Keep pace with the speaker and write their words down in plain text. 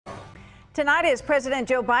Tonight is President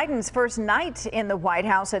Joe Biden's first night in the White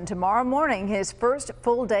House, and tomorrow morning his first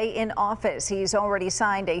full day in office. He's already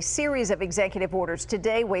signed a series of executive orders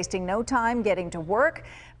today, wasting no time getting to work.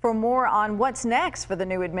 For more on what's next for the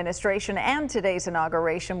new administration and today's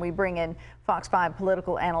inauguration, we bring in Fox 5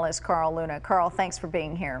 political analyst Carl Luna. Carl, thanks for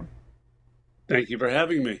being here. Thank you for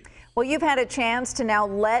having me. Well, you've had a chance to now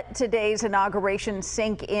let today's inauguration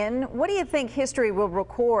sink in. What do you think history will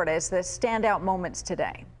record as the standout moments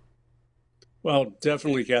today? Well,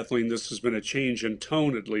 definitely, Kathleen, this has been a change in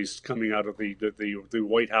tone, at least coming out of the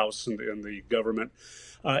White House and the government.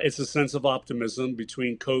 It's a sense of optimism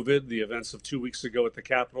between COVID, the events of 2 weeks ago at the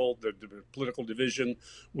Capitol, the political division.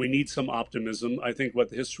 We need some optimism. I think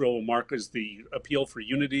what the history will mark is the appeal for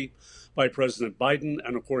unity by President Biden.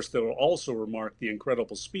 And of course, they will also remark the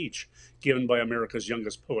incredible speech given by America's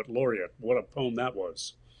youngest poet laureate. What a poem that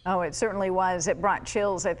was. Oh, it certainly was. It brought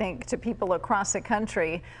chills, I think, to people across the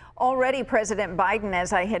country. Already, President Biden,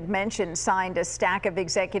 as I had mentioned, signed a stack of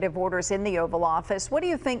executive orders in the Oval Office. What do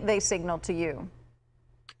you think they signal to you?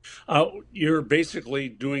 You're basically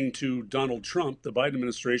doing to Donald Trump, the Biden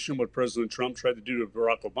administration, what President Trump tried to do to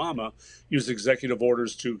Barack Obama, use executive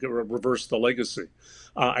orders to reverse the legacy.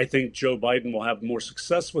 I think Joe Biden will have more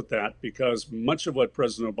success with that because much of what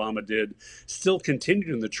President Obama did still continued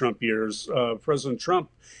in the Trump years. President Trump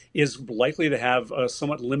is likely to have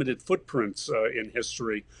somewhat limited footprints in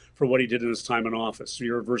history for what he did in his time in office.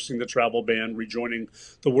 You're reversing the travel ban, rejoining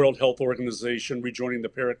the World Health Organization, rejoining the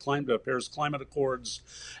Paris Climate Accords,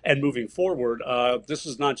 and moving forward. This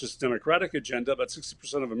is not just a Democratic agenda, but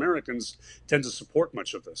 60% of Americans tend to support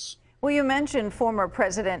much of this. Well, you mentioned former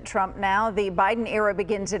President Trump now. The Biden era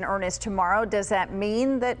begins in earnest tomorrow. Does that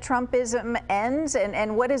mean that Trumpism ends?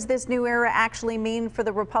 And what does this new era actually mean for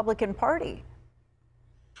the Republican Party?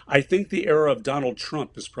 I think the era of Donald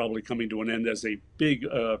Trump is probably coming to an end as a big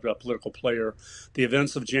political player. The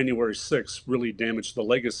events of January 6th really damaged the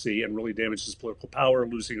legacy and really damaged his political power,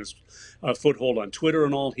 losing his foothold on Twitter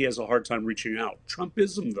and all. He has a hard time reaching out.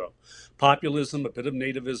 Trumpism, though, populism, a bit of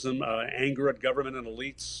nativism, anger at government and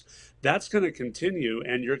elites, that's going to continue,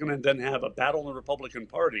 and you're going to then have a battle in the Republican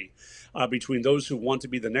Party between those who want to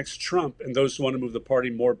be the next Trump and those who want to move the party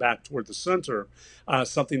more back toward the center,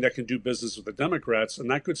 something that can do business with the Democrats, and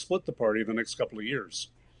that could split the party in the next couple of years.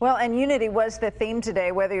 Well, and unity was the theme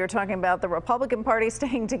today, whether you're talking about the Republican Party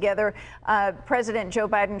staying together, President Joe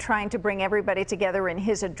Biden trying to bring everybody together in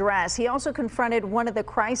his address. He also confronted one of the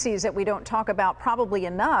crises that we don't talk about probably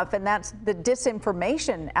enough, and that's the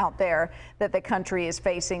disinformation out there that the country is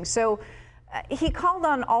facing. So he called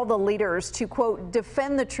on all the leaders to, quote,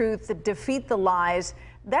 defend the truth, defeat the lies.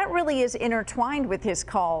 That really is intertwined with his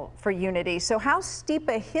call for unity. So how steep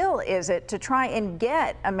a hill is it to try and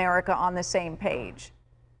get America on the same page?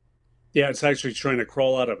 Yeah, it's actually trying to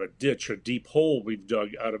crawl out of a ditch, a deep hole we've dug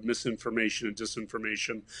out of misinformation and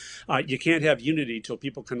disinformation. You can't have unity till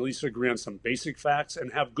people can at least agree on some basic facts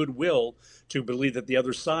and have goodwill to believe that the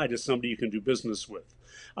other side is somebody you can do business with.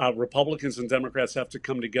 Republicans and Democrats have to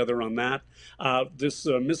come together on that. This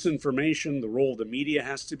misinformation, the role of the media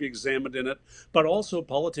has to be examined in it, but also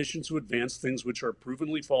politicians who advance things which are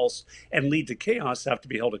provenly false and lead to chaos have to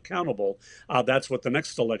be held accountable. That's what the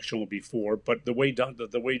next election will be for. But the way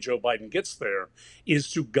Joe Biden gets there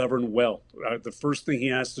is to govern well. The first thing he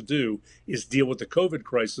has to do is deal with the COVID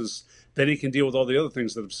crisis. Then he can deal with all the other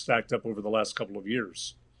things that have stacked up over the last couple of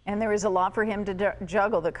years. And there is a lot for him to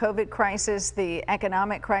juggle, the COVID crisis, the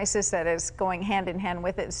economic crisis that is going hand in hand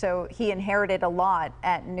with it. So he inherited a lot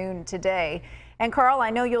at noon today. And Carl, I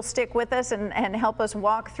know you'll stick with us and help us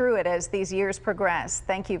walk through it as these years progress.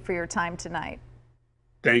 Thank you for your time tonight.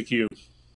 Thank you.